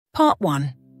Part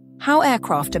 1. How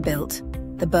aircraft are built.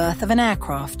 The birth of an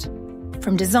aircraft.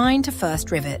 From design to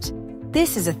first rivet.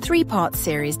 This is a 3-part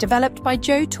series developed by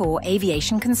Jotore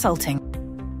Aviation Consulting.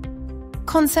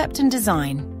 Concept and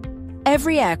design.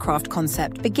 Every aircraft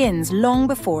concept begins long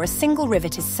before a single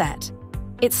rivet is set.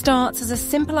 It starts as a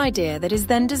simple idea that is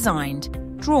then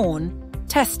designed, drawn,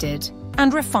 tested,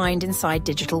 and refined inside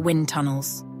digital wind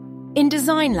tunnels. In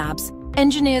design labs,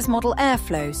 engineers model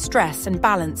airflow, stress, and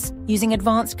balance using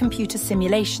advanced computer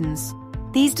simulations.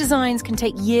 These designs can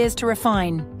take years to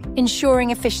refine,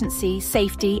 ensuring efficiency,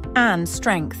 safety, and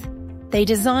strength. They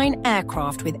design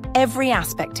aircraft with every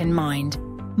aspect in mind,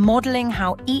 modeling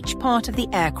how each part of the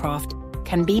aircraft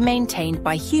can be maintained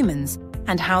by humans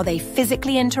and how they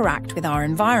physically interact with our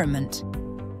environment.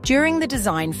 During the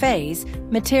design phase,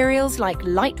 materials like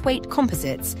lightweight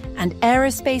composites and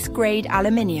aerospace-grade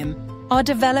aluminium are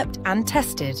developed and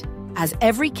tested, as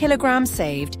every kilogram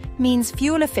saved means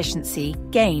fuel efficiency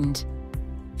gained.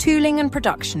 Tooling and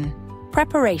production.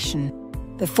 Preparation.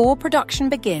 Before production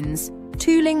begins,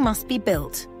 tooling must be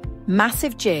built.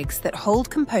 Massive jigs that hold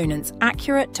components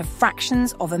accurate to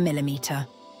fractions of a millimeter.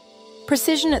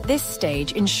 Precision at this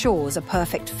stage ensures a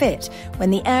perfect fit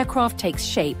when the aircraft takes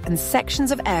shape and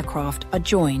sections of aircraft are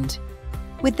joined.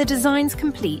 With the designs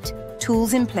complete,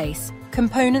 tools in place,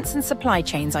 components and supply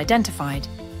chains identified,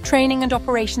 training and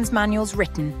operations manuals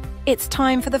written, it's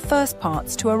time for the first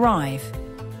parts to arrive.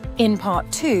 In Part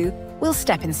 2, we'll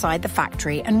step inside the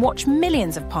factory and watch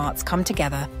millions of parts come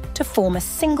together to form a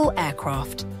single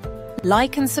aircraft.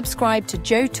 Like and subscribe to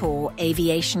Jotore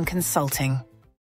Aviation Consulting.